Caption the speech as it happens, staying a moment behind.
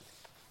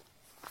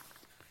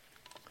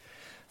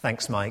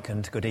Thanks, Mike,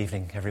 and good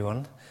evening,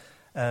 everyone.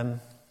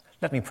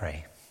 Let me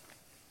pray.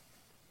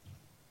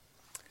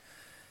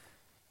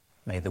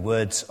 May the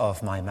words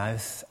of my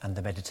mouth and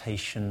the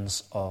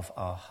meditations of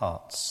our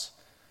hearts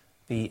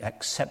be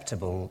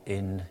acceptable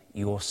in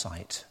your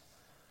sight,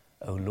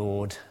 O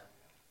Lord,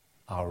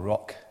 our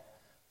rock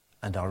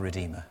and our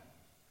Redeemer.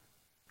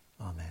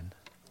 Amen.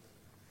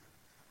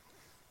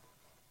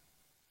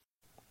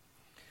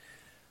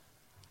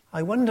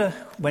 I wonder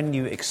when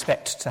you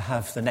expect to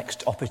have the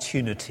next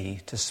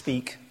opportunity to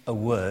speak a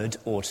word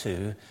or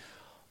two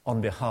on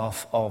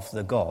behalf of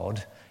the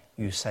God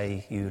you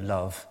say you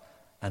love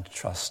and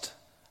trust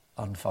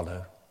and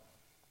follow.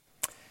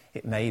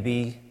 It may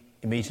be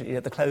immediately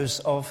at the close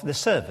of the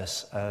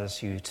service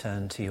as you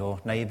turn to your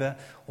neighbour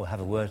or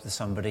have a word with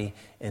somebody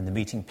in the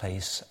meeting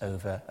place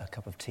over a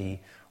cup of tea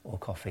or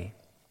coffee.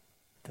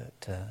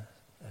 That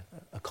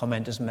a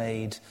comment is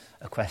made,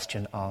 a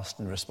question asked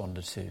and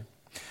responded to.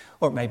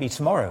 Or it may be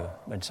tomorrow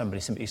when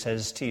somebody simply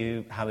says to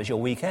you, "How was your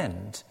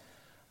weekend?"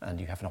 And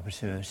you have an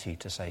opportunity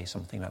to say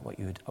something about what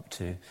you were up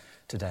to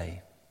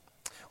today.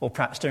 Or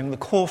perhaps during the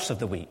course of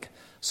the week,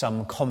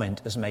 some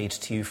comment is made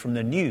to you from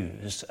the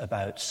news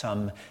about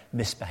some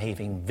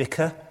misbehaving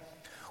vicar,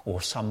 or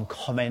some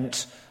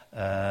comment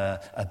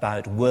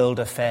about world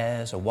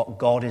affairs or what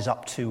God is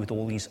up to with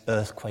all these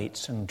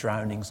earthquakes and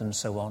drownings and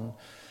so on.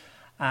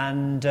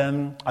 And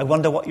I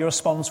wonder what your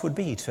response would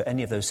be to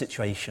any of those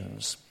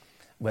situations.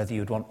 Whether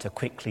you'd want to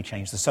quickly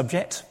change the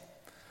subject,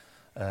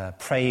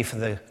 pray for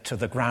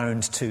the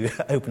ground to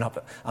open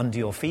up under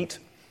your feet,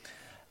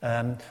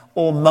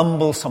 or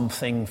mumble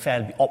something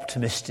fairly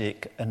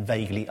optimistic and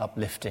vaguely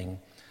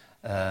uplifting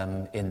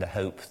in the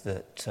hope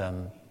that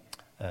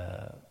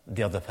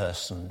the other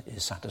person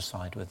is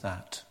satisfied with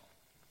that.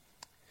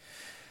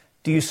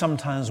 Do you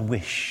sometimes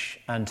wish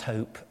and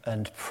hope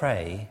and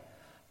pray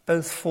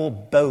both for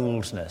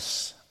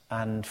boldness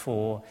and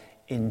for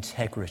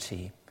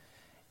integrity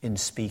in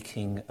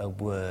speaking a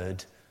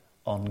word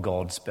on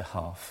God's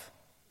behalf?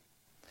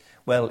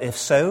 Well, if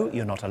so,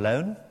 you're not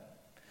alone.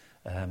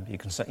 You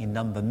can certainly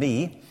number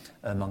me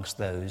amongst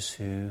those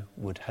who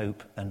would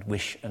hope and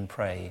wish and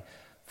pray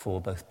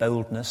for both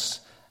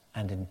boldness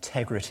and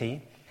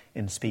integrity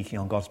in speaking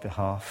on God's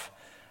behalf.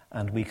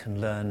 And we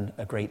can learn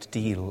a great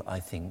deal, I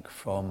think,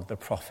 from the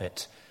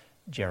prophet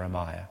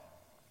Jeremiah.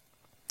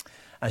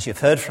 As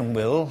you've heard from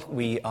Will,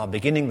 we are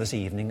beginning this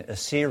evening a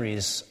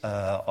series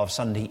of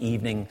Sunday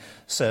evening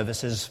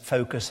services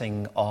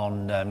focusing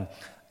on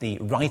the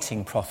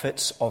writing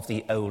prophets of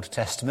the Old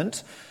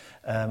Testament.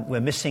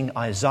 We're missing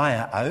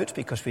Isaiah out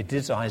because we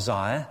did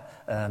Isaiah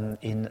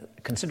in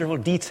considerable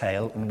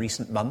detail in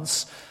recent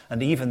months,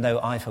 and even though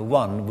I, for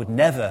one, would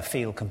never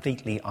feel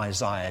completely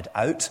Isaiah'd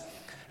out,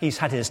 he's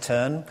had his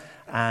turn,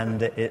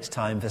 and it's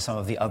time for some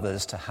of the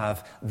others to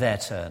have their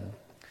turn.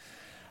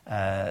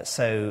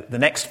 So the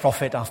next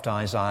prophet after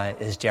Isaiah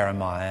is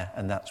Jeremiah,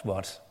 and that's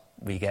what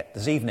we get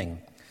this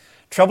evening.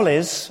 Trouble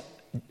is,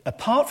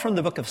 apart from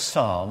the book of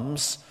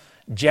Psalms,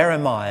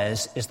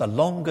 Jeremiah's is the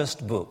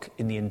longest book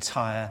in the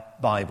entire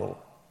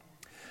Bible.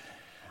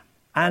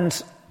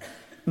 And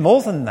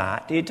more than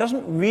that, it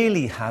doesn't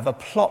really have a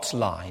plot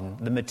line.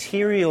 The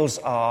materials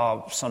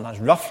are sometimes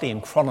roughly in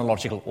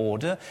chronological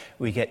order.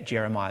 We get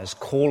Jeremiah's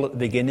call at the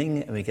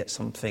beginning, and we get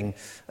something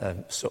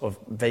sort of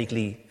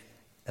vaguely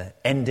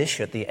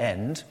endish at the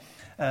end,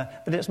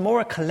 but it's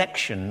more a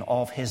collection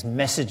of his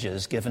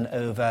messages given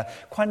over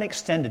quite an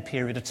extended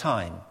period of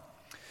time.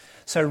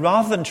 So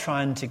rather than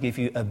trying to give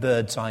you a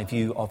bird's eye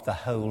view of the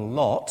whole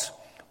lot,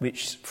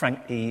 which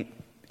frankly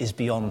is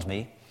beyond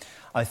me,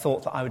 I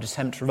thought that I would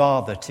attempt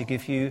rather to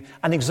give you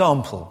an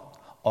example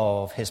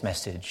of his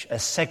message, a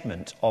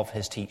segment of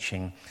his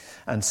teaching,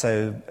 and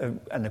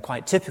a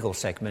quite typical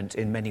segment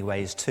in many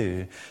ways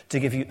too, to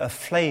give you a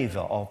flavour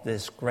of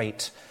this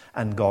great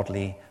and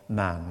godly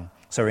man.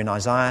 So we're in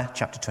Isaiah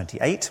chapter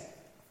 28,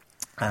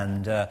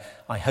 and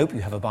I hope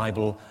you have a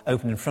Bible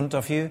open in front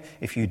of you.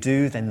 If you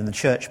do, then in the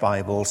church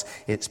Bibles,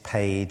 it's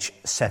page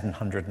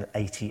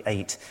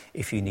 788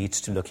 if you need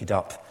to look it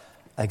up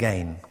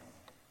again.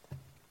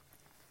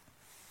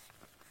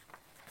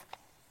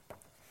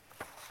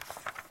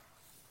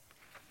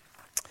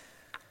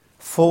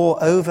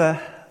 For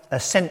over a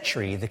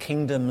century, the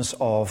kingdoms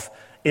of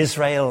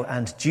Israel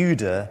and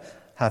Judah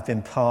have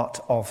been part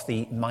of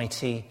the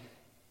mighty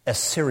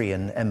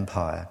Assyrian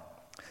Empire.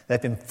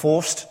 They've been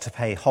forced to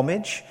pay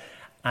homage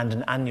and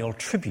an annual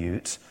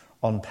tribute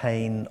on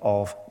pain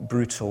of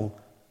brutal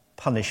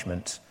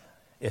punishment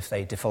if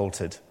they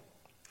defaulted.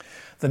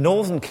 The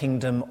northern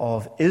kingdom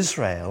of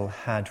Israel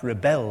had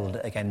rebelled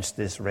against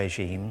this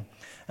regime,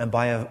 and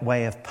by a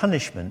way of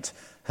punishment,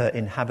 her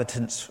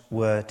inhabitants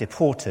were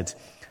deported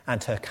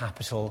and her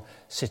capital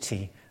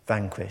city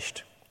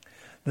vanquished.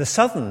 The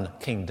southern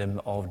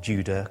kingdom of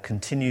Judah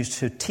continues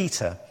to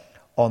teeter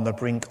on the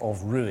brink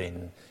of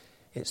ruin.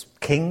 Its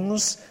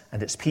kings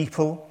and its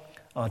people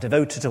are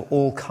devoted to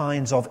all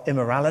kinds of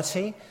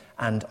immorality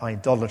and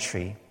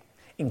idolatry,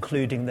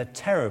 including the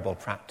terrible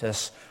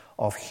practice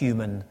of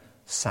human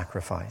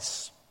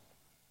sacrifice.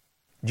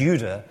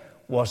 Judah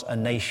was a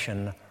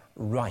nation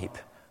ripe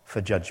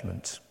for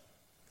judgment.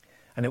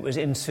 And it was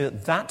into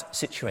that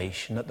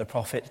situation that the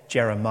prophet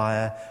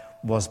Jeremiah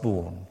was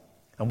born.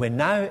 And we're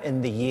now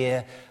in the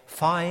year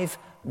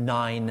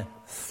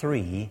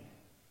 593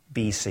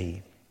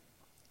 BC.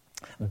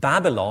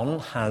 Babylon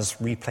has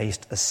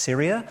replaced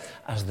Assyria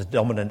as the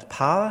dominant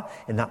power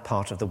in that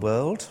part of the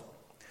world.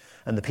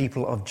 And the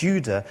people of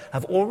Judah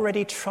have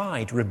already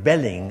tried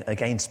rebelling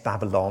against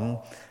Babylon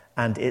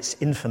and its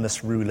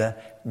infamous ruler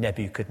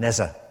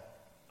Nebuchadnezzar.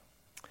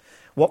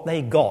 What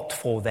they got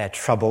for their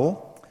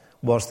trouble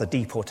was the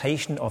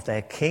deportation of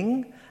their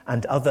king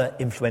and other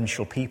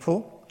influential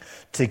people,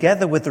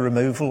 together with the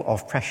removal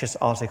of precious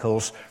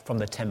articles from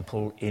the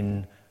temple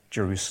in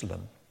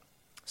Jerusalem.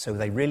 So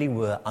they really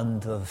were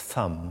under the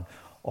thumb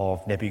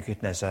of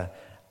Nebuchadnezzar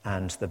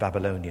and the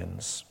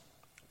Babylonians.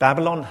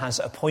 Babylon has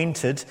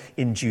appointed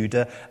in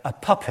Judah a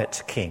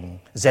puppet king,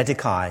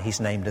 Zedekiah.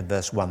 He's named in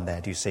verse 1 there,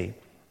 do you see?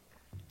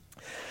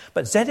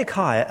 But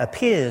Zedekiah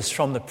appears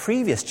from the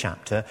previous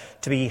chapter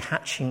to be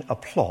hatching a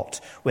plot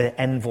with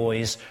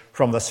envoys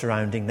from the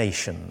surrounding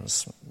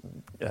nations,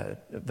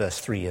 verse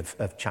 3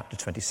 of chapter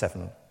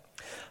 27.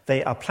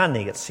 They are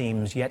planning, it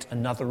seems, yet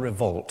another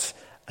revolt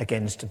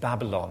against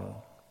Babylon.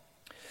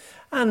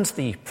 And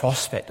the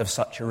prospect of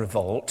such a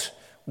revolt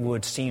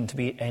would seem to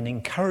be an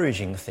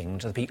encouraging thing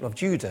to the people of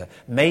Judah.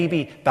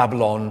 Maybe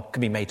Babylon can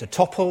be made to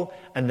topple,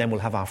 and then we'll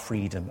have our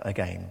freedom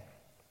again.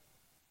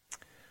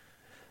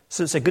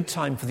 So it's a good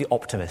time for the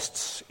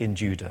optimists in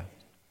Judah.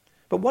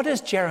 But what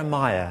is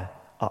Jeremiah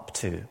up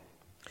to?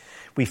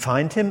 We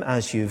find him,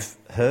 as you've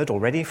heard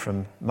already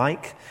from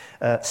Mike,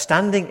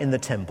 standing in the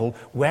temple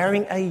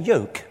wearing a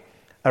yoke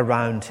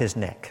around his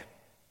neck.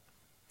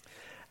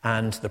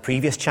 And the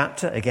previous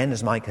chapter, again,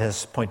 as Mike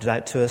has pointed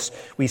out to us,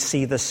 we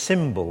see the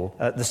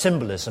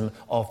symbolism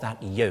of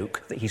that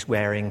yoke that he's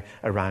wearing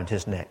around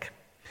his neck.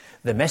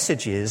 The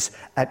message is,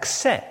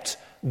 accept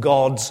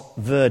God's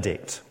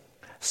verdict.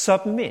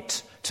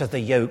 Submit to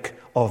the yoke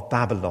of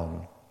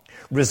Babylon.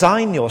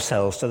 Resign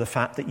yourselves to the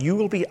fact that you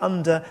will be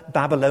under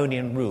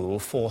Babylonian rule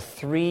for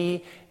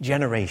 3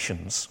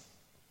 generations.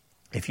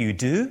 If you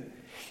do,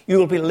 you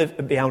will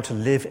be able to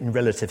live in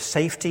relative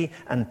safety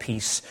and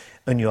peace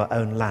in your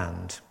own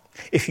land.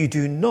 If you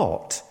do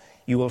not,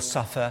 you will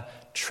suffer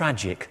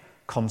tragic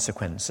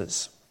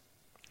consequences.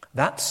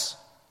 That's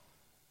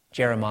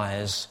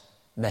Jeremiah's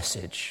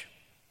message.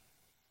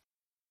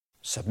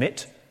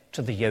 Submit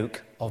to the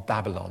yoke of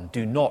Babylon.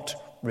 Do not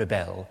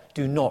rebel.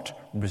 Do not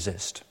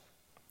resist.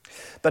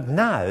 But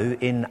now,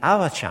 in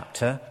our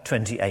chapter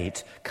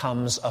 28,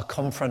 comes a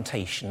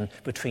confrontation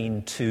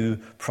between 2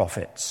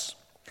 prophets.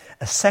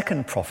 A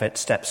second prophet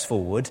steps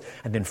forward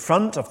and in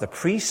front of the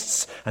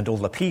priests and all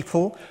the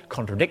people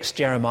contradicts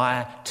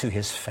Jeremiah to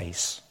his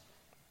face.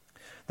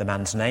 The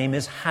man's name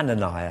is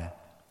Hananiah.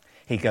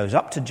 He goes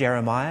up to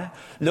Jeremiah,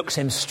 looks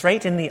him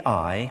straight in the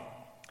eye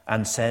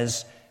and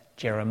says,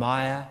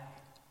 "Jeremiah,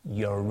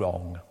 you're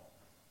wrong.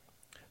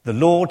 The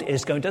Lord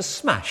is going to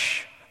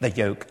smash the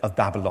yoke of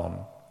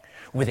Babylon.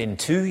 Within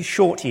 2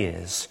 short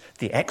years,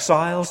 the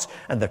exiles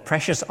and the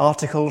precious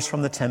articles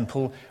from the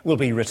temple will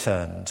be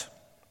returned.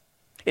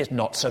 It's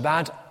not so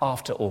bad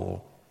after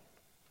all."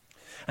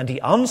 And he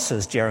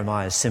answers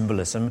Jeremiah's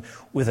symbolism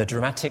with a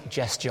dramatic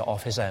gesture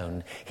of his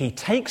own. He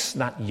takes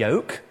that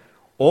yoke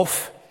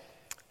off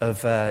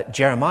of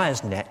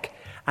Jeremiah's neck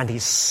and he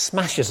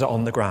smashes it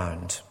on the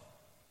ground.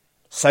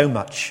 "So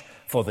much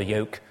for the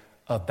yoke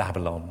of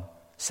Babylon,"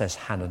 says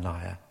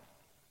Hananiah.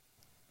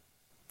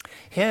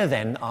 Here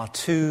then are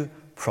 2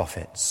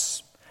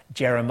 prophets.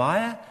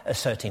 Jeremiah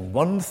asserting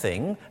one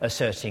thing,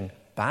 asserting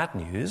bad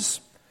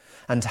news,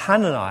 and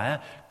Hananiah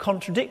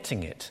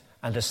contradicting it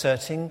and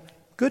asserting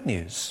good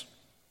news.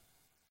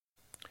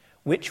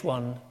 Which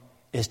one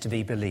is to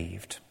be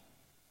believed?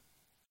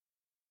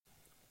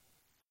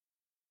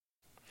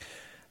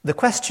 The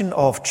question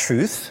of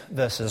truth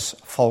versus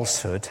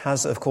falsehood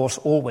has, of course,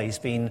 always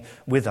been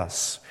with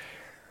us.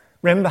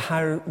 Remember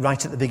how,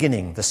 right at the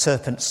beginning, the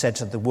serpent said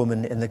to the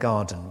woman in the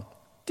garden,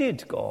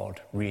 "Did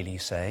God really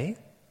say?"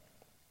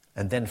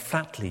 And then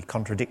flatly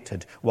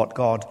contradicted what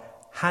God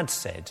had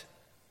said,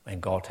 when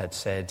God had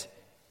said,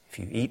 "If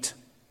you eat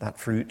that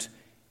fruit,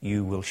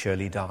 you will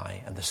surely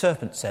die." And the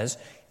serpent says,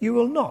 "You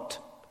will not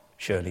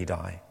surely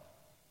die."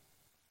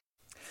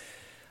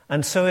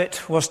 And so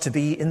it was to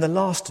be in the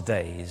last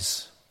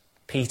days.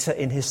 Peter,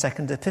 in his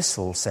second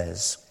epistle,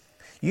 says,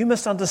 "You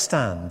must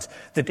understand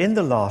that in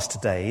the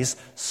last days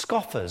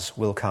scoffers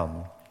will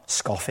come,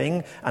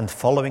 scoffing and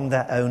following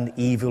their own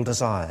evil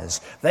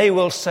desires. They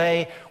will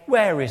say,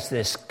 'Where is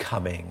this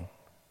coming?'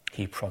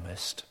 he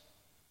promised."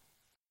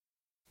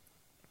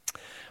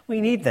 We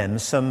need then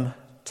some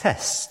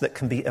tests that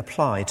can be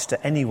applied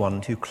to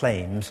anyone who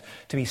claims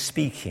to be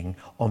speaking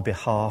on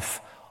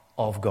behalf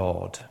of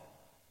God.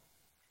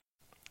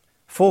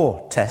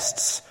 4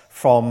 tests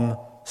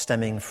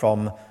stemming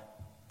from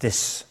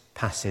this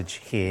passage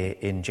here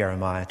in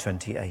Jeremiah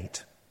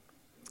 28.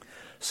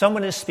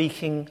 Someone is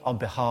speaking on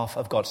behalf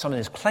of God. Someone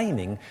is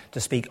claiming to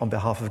speak on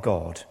behalf of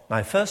God.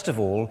 Now, first of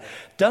all,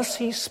 does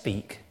he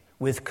speak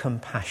with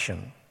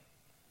compassion.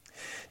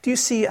 Do you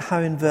see how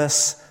in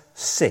verse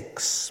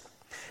 6,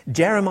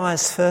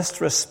 Jeremiah's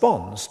first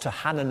response to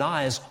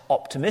Hananiah's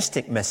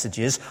optimistic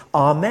messages,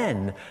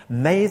 Amen,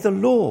 may the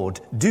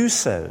Lord do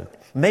so.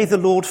 May the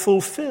Lord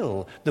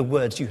fulfill the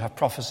words you have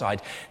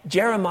prophesied.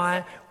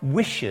 Jeremiah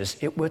wishes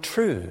it were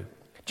true.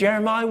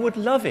 Jeremiah would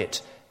love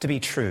it to be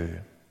true,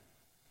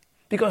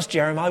 because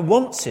Jeremiah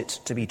wants it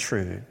to be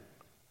true.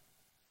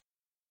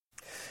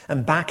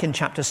 And back in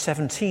chapter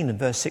 17 and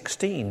verse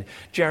 16,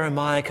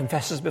 Jeremiah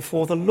confesses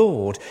before the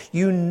Lord,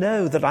 you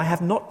know that I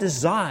have not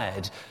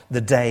desired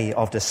the day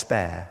of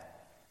despair.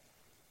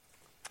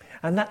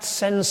 And that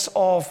sense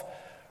of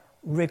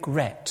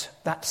regret,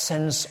 that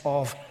sense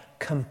of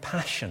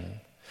compassion,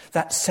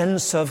 that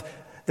sense of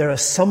there are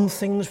some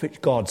things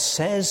which God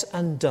says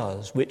and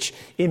does, which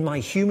in my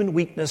human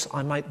weakness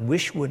I might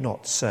wish were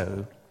not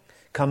so,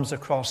 comes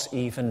across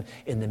even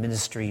in the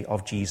ministry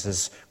of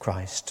Jesus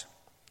Christ.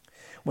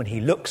 When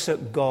he looks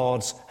at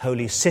God's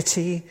holy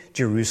city,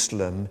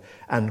 Jerusalem,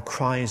 and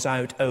cries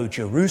out, O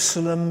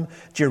Jerusalem,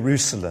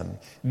 Jerusalem,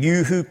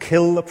 you who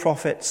kill the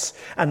prophets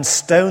and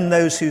stone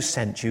those who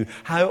sent you,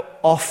 how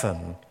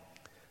often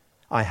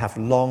I have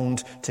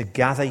longed to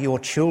gather your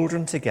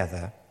children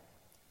together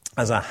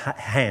as a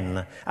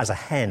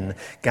hen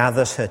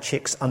gathers her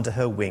chicks under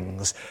her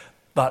wings,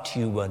 but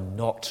you were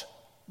not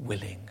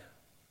willing.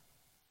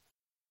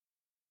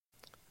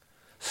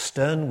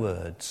 Stern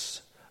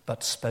words,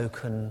 but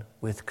spoken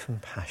with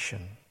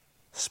compassion,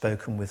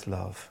 spoken with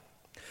love.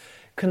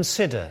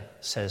 Consider,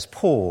 says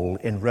Paul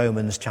in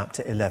Romans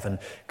chapter 11,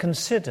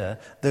 consider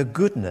the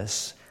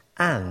goodness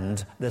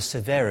and the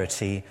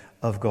severity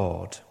of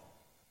God.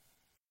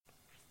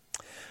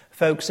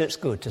 Folks, it's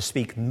good to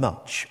speak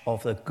much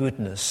of the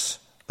goodness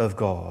of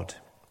God,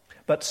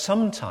 but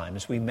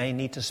sometimes we may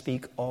need to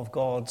speak of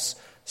God's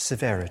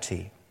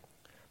severity.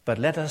 But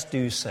let us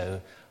do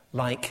so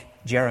like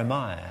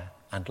Jeremiah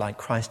and like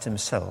Christ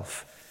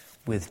himself,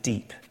 with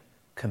deep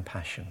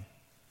compassion.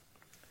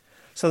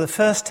 So the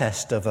first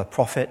test of a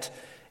prophet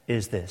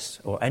is this,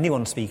 or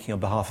anyone speaking on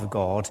behalf of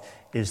God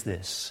is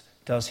this: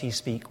 does he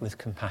speak with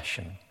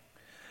compassion?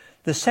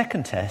 The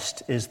second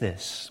test is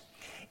this: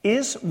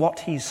 is what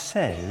he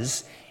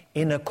says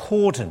in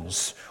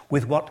accordance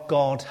with what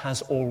God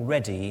has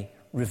already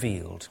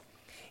revealed?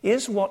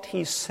 Is what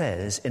he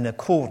says in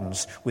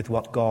accordance with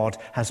what God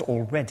has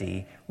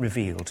already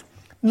revealed?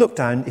 Look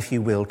down, if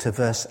you will, to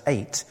verse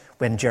 8,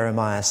 when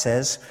Jeremiah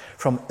says,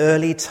 from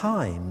early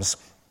times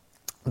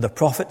the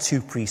prophets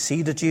who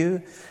preceded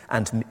you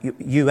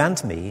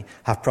and me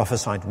have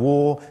prophesied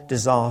war,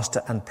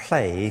 disaster and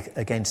plague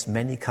against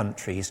many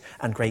countries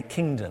and great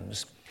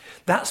kingdoms.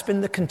 That's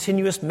been the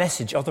continuous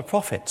message of the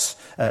prophets,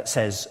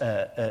 says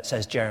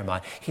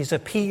Jeremiah. He's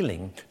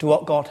appealing to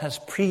what God has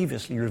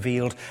previously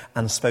revealed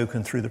and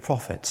spoken through the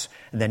prophets.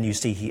 And then you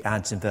see he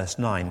adds in verse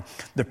 9,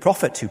 the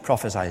prophet who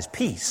prophesies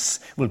peace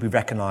will be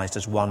recognized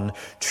as one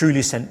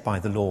truly sent by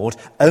the Lord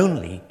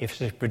only if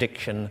his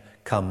prediction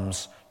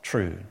comes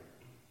true.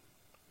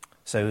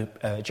 So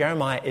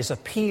Jeremiah is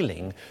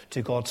appealing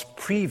to God's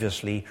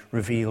previously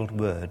revealed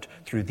word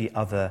through the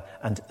other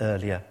and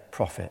earlier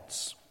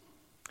prophets.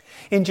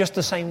 In just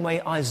the same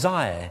way,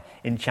 Isaiah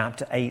in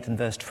chapter 8 and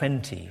verse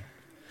 20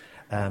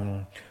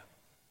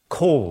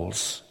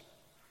 calls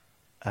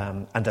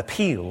and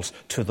appeals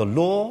to the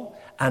law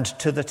and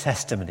to the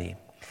testimony.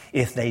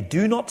 If they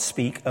do not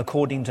speak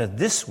according to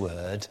this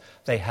word,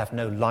 they have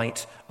no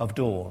light of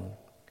dawn.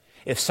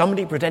 If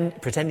somebody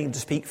pretending to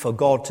speak for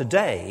God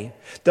today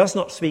does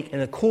not speak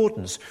in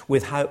accordance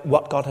with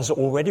what God has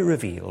already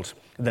revealed,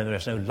 then there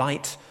is no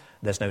light,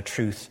 there's no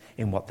truth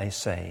in what they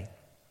say.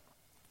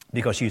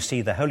 Because you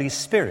see, the Holy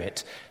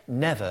Spirit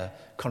never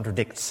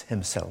contradicts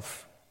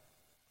himself.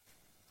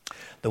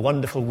 The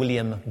wonderful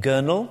William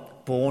Gurnall,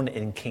 born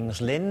in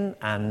King's Lynn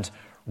and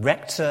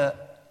rector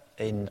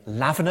in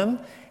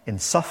Lavenham in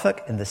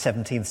Suffolk in the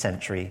 17th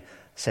century,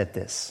 said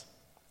this: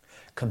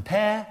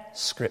 compare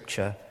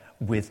Scripture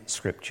with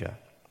Scripture.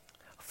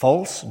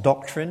 False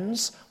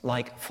doctrines,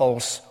 like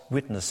false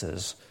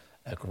witnesses,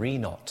 agree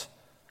not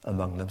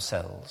among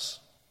themselves.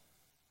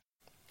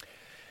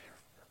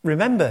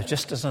 Remember,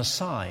 just as an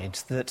aside,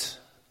 that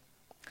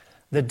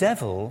the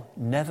devil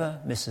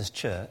never misses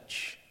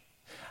church,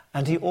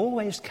 and he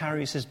always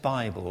carries his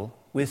Bible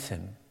with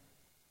him,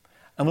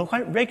 and will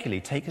quite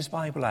regularly take his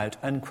Bible out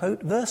and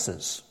quote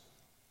verses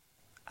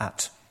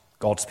at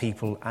God's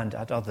people and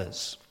at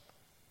others.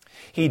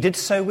 He did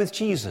so with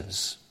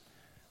Jesus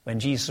when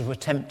Jesus was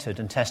tempted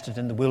and tested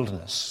in the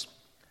wilderness.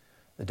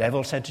 The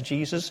devil said to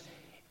Jesus,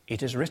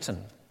 "It is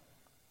written."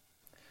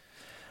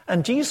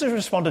 And Jesus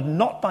responded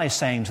not by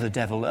saying to the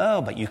devil,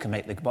 "Oh, but you can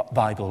make the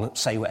Bible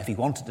say whatever you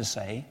wanted to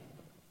say."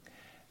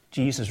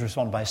 Jesus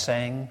responded by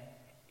saying,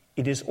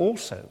 "It is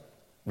also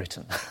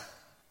written."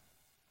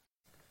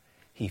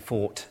 He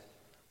fought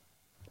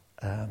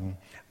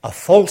a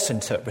false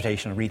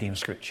interpretation of reading of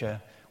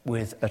Scripture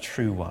with a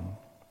true one.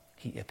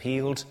 He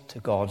appealed to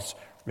God's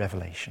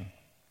revelation.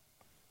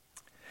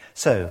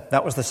 So,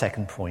 that was the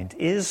second point.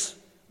 Is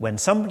when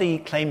somebody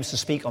claims to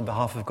speak on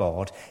behalf of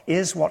God,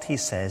 is what he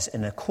says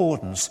in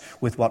accordance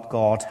with what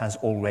God has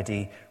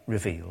already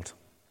revealed?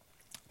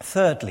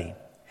 Thirdly,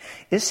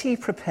 is he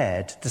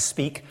prepared to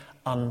speak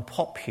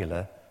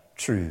unpopular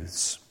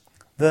truths?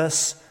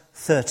 Verse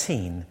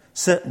 13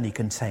 certainly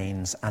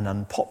contains an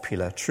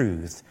unpopular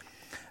truth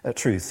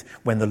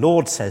when the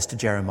Lord says to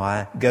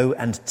Jeremiah, "Go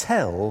and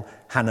tell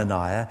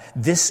Hananiah,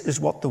 this is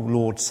what the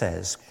Lord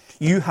says.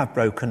 You have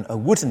broken a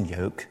wooden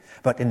yoke,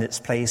 but in its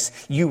place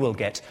you will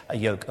get a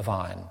yoke of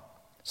iron."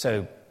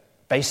 So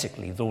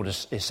basically, the Lord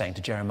is saying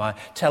to Jeremiah,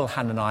 tell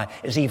Hananiah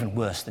it's even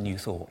worse than you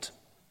thought.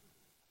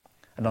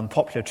 An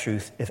unpopular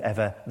truth, if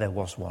ever there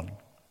was one.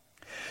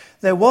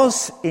 There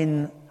was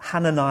in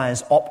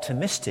Hananiah's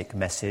optimistic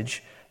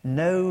message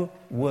no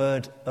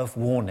word of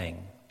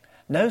warning,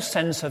 no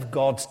sense of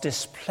God's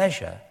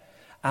displeasure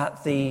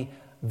at the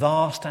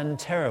vast and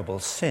terrible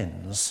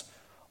sins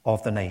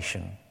of the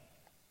nation.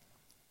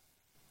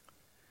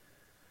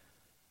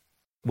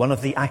 One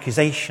of the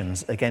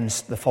accusations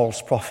against the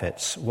false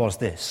prophets was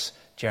this,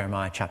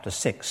 Jeremiah chapter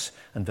 6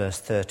 and verse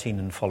 13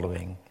 and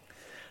following.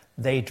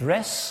 They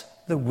dress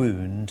the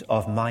wound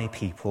of my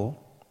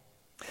people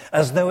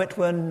as though it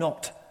were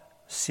not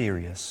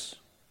serious.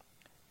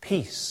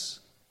 Peace,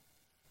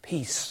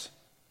 peace,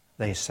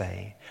 they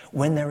say,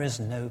 when there is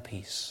no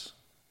peace.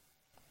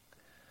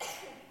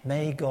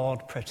 May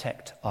God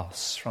protect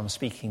us from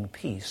speaking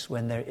peace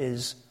when there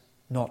is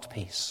not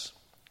peace,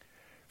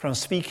 from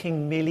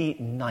speaking merely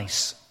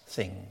nice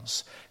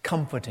things,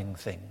 comforting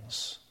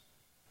things,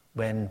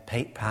 when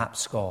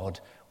perhaps God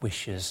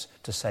wishes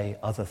to say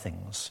other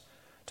things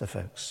to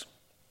folks.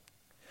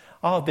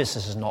 Our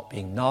business is not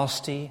being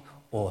nasty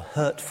or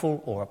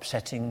hurtful or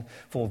upsetting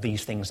for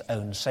these things'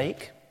 own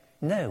sake.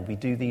 No, we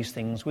do these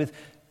things with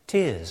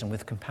tears and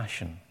with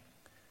compassion.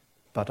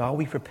 But are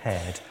we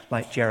prepared,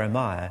 like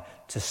Jeremiah,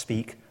 to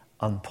speak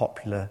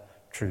unpopular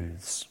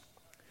truths?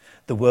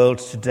 The world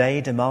today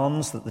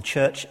demands that the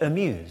church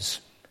amuse,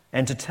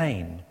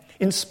 entertain,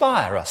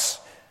 inspire us,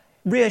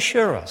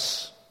 reassure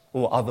us,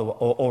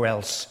 or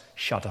else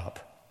shut up.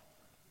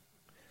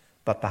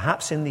 But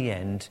perhaps in the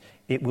end,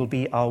 it will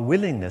be our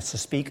willingness to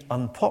speak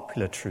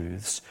unpopular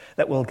truths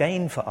that will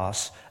gain for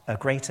us a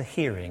greater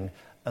hearing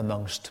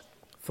amongst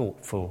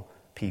thoughtful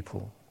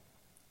people.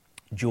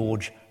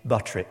 George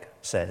Buttrick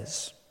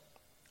says,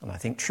 and I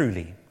think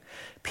truly,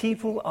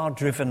 people are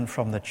driven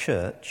from the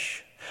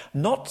church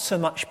not so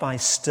much by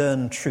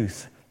stern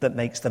truth that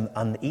makes them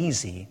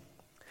uneasy,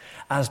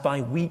 as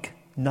by weak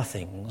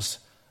nothings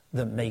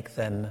that make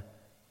them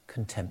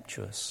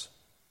contemptuous.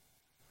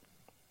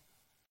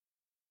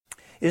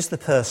 Is the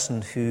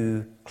person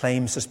who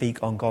claims to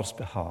speak on God's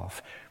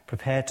behalf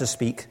prepared to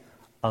speak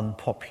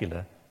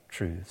unpopular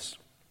truths?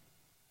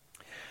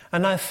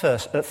 And now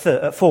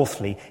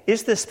fourthly,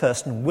 is this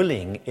person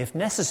willing, if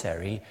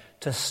necessary,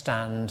 to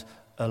stand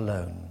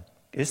alone?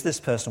 Is this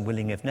person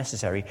willing, if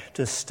necessary,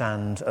 to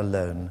stand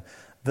alone?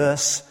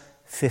 Verse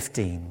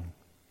 15.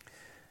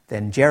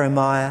 Then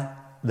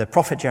the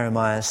prophet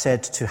Jeremiah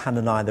said to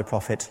Hananiah the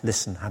prophet,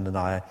 "Listen,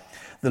 Hananiah,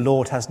 the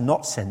Lord has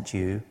not sent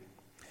you,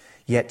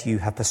 yet you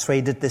have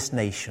persuaded this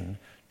nation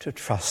to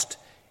trust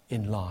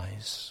in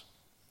lies."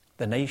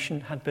 The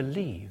nation had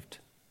believed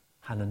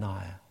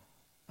Hananiah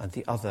and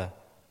the other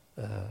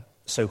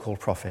so-called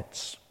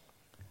prophets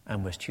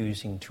and was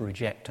choosing to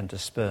reject and to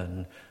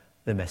spurn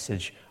the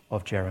message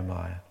of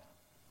Jeremiah.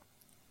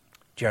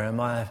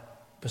 Jeremiah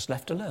was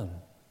left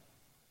alone.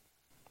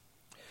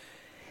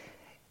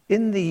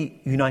 In the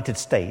United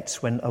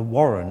States, when a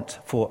warrant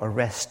for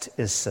arrest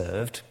is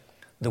served,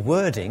 the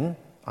wording,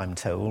 I'm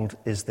told,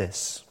 is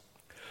this: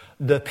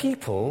 the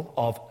people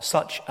of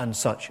such and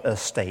such a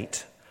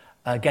state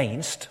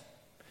against,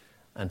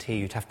 and here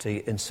you'd have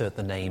to insert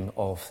the name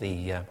of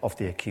the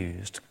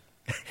accused.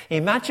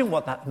 Imagine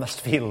what that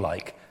must feel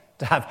like,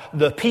 to have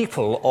the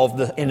people of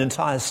an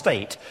entire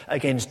state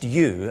against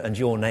you and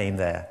your name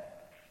there.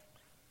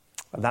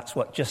 And that's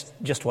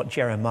just what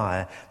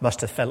Jeremiah must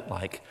have felt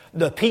like.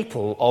 The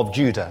people of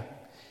Judah,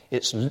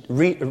 its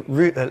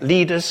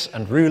leaders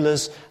and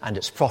rulers and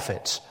its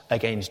prophets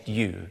against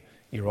you.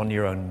 You're on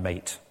your own,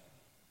 mate.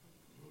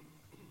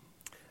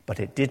 But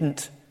it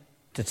didn't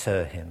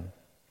deter him.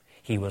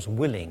 He was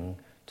willing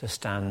to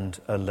stand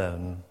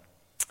alone.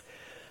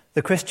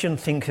 The Christian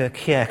thinker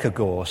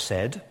Kierkegaard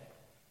said,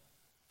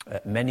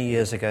 many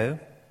years ago,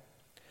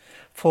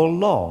 "For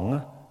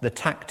long the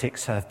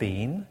tactics have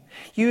been,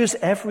 use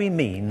every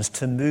means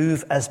to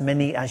move as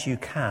many as you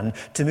can,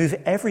 to move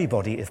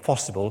everybody, if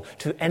possible,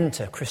 to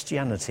enter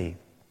Christianity.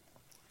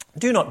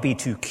 Do not be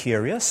too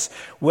curious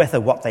whether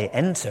what they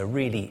enter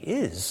really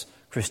is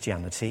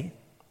Christianity.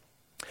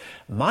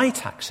 My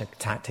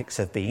tactics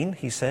have been,"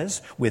 he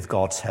says, "with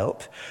God's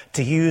help,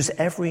 to use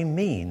every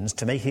means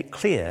to make it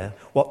clear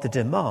what the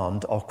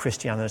demand of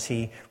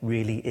Christianity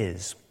really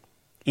is,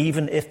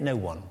 even if no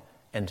one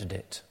entered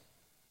it."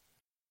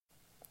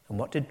 And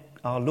what did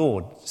our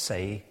Lord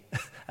say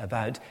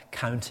about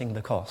counting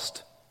the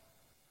cost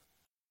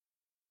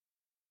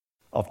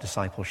of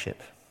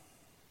discipleship?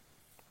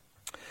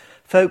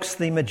 Folks,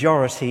 the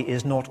majority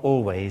is not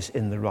always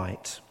in the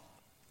right.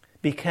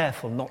 Be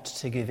careful not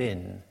to give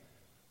in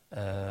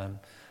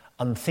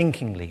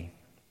unthinkingly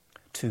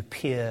to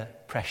peer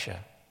pressure,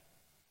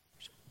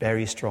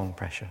 very strong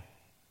pressure.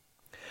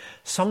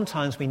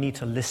 Sometimes we need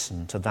to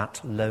listen to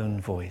that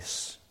lone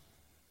voice.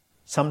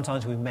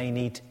 Sometimes we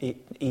may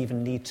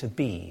even need to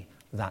be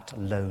that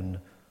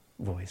lone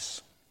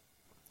voice.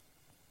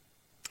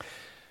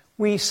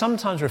 We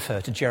sometimes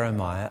refer to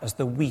Jeremiah as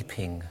the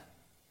weeping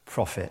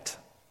prophet,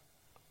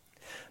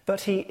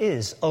 but he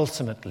is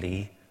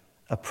ultimately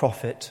a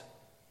prophet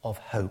of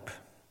hope.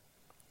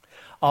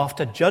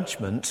 After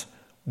judgment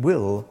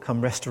will come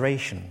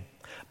restoration,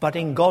 but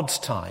in God's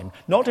time,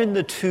 not in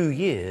the 2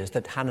 years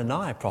that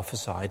Hananiah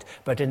prophesied,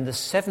 but in the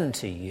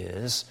 70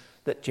 years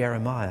that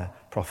Jeremiah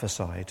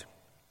prophesied.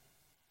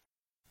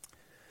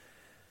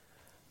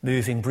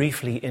 Moving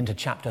briefly into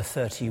chapter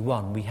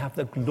 31, we have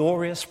the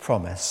glorious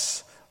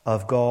promise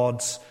of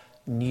God's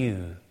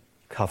new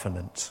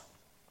covenant,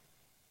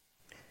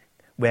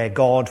 where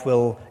God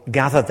will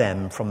gather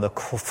them from the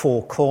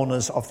 4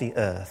 corners of the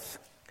earth.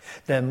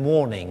 Their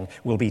mourning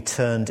will be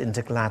turned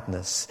into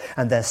gladness,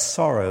 and their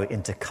sorrow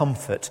into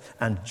comfort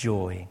and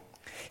joy.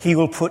 He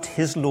will put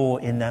his law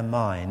in their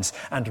minds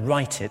and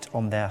write it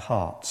on their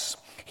hearts.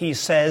 He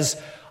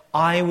says,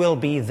 I will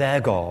be their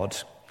God,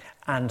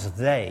 and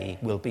they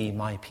will be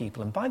my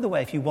people. And by the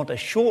way, if you want a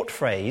short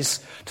phrase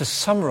to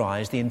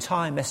summarize the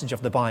entire message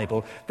of the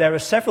Bible, there are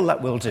several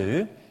that will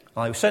do.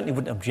 I certainly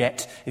wouldn't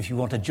object if you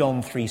want a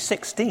John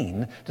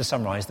 3:16 to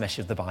summarize the message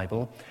of the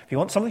Bible. If you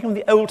want something from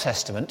the Old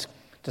Testament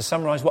to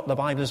summarize what the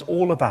Bible is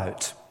all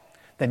about,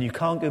 then you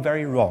can't go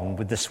very wrong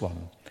with this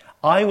one.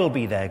 I will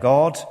be their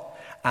God,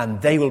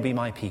 and they will be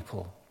my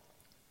people.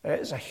 There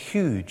is a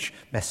huge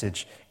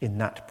message in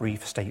that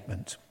brief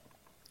statement.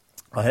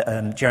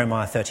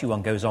 Jeremiah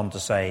 31 goes on to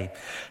say,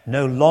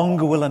 no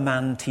longer will a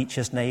man teach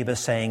his neighbour,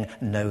 saying,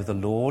 know the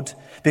Lord,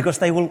 because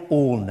they will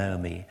all know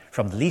me,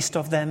 from the least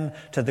of them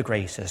to the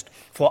greatest.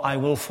 For I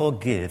will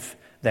forgive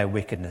their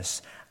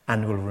wickedness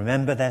and will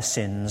remember their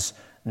sins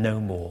no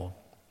more.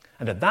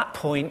 And at that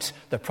point,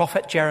 the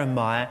prophet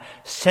Jeremiah,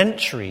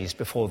 centuries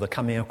before the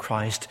coming of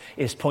Christ,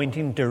 is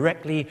pointing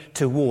directly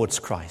towards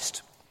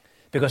Christ.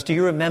 Because do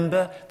you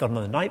remember that on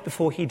the night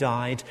before he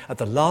died, at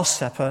the Last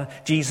Supper,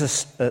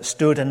 Jesus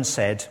stood and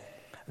said,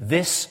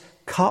 this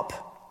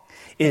cup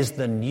is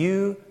the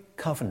new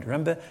covenant.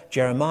 Remember,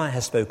 Jeremiah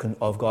has spoken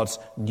of God's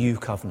new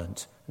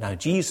covenant. Now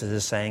Jesus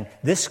is saying,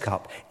 this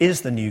cup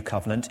is the new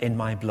covenant in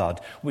my blood,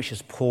 which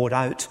is poured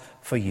out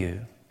for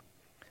you.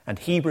 And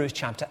Hebrews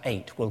chapter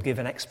 8 will give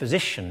an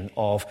exposition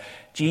of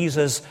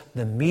Jesus,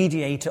 the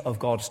mediator of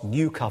God's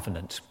new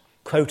covenant,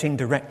 quoting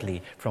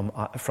directly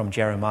from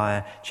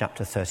Jeremiah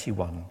chapter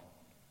 31.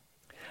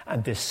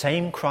 And this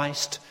same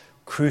Christ,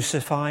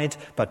 crucified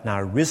but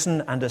now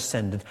risen and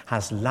ascended,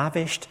 has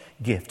lavished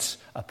gifts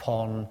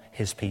upon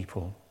his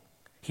people.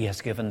 He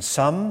has given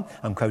some,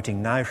 I'm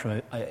quoting now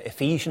from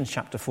Ephesians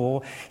chapter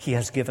 4, he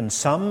has given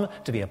some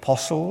to be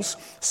apostles,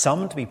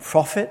 some to be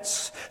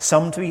prophets,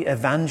 some to be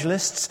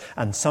evangelists,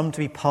 and some to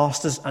be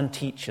pastors and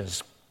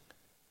teachers.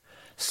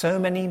 So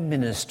many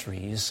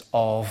ministries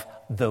of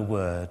the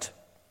word.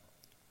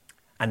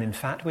 And in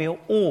fact, we are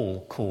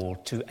all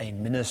called to a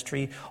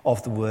ministry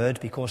of the word,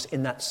 because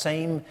in that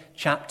same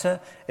chapter,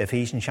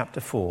 Ephesians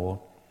chapter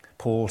 4,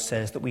 Paul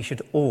says that we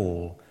should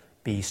all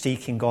be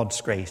seeking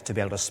God's grace to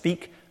be able to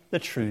speak the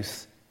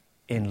truth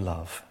in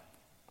love.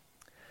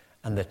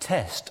 And the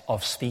test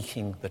of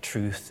speaking the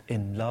truth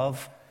in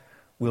love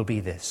will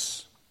be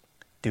this.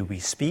 Do we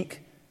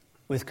speak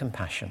with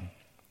compassion?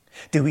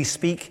 Do we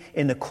speak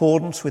in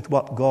accordance with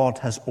what God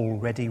has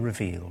already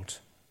revealed?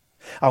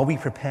 Are we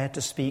prepared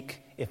to speak,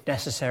 if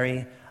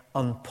necessary,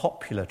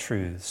 unpopular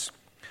truths?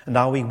 And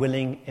are we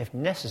willing, if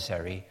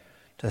necessary,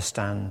 to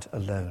stand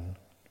alone?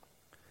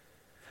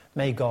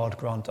 May God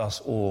grant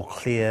us all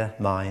clear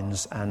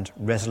minds and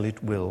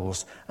resolute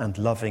wills and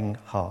loving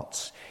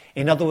hearts.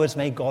 In other words,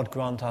 may God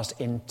grant us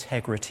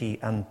integrity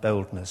and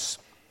boldness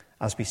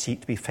as we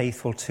seek to be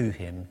faithful to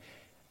him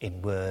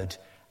in word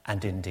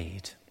and in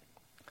deed.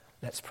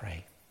 Let's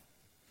pray.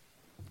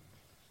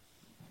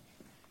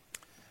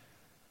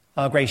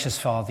 Our gracious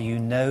Father, you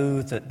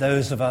know that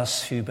those of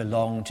us who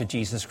belong to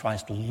Jesus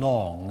Christ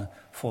long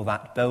for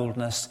that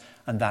boldness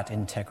and that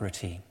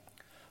integrity.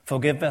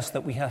 Forgive us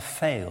that we have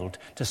failed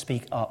to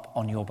speak up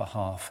on your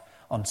behalf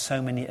on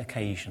so many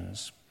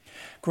occasions.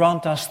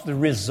 Grant us the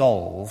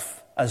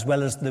resolve as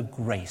well as the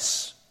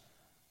grace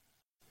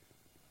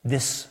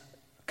this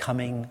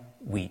coming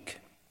week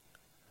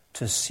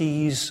to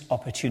seize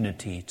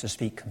opportunity to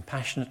speak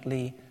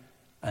compassionately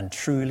and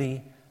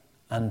truly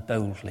and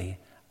boldly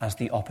as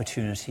the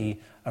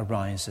opportunity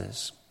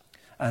arises.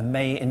 And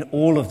may in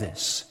all of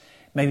this,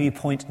 may we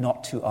point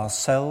not to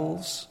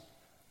ourselves,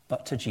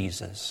 but to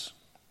Jesus,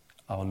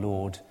 our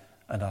Lord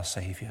and our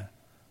Saviour.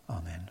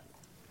 Amen.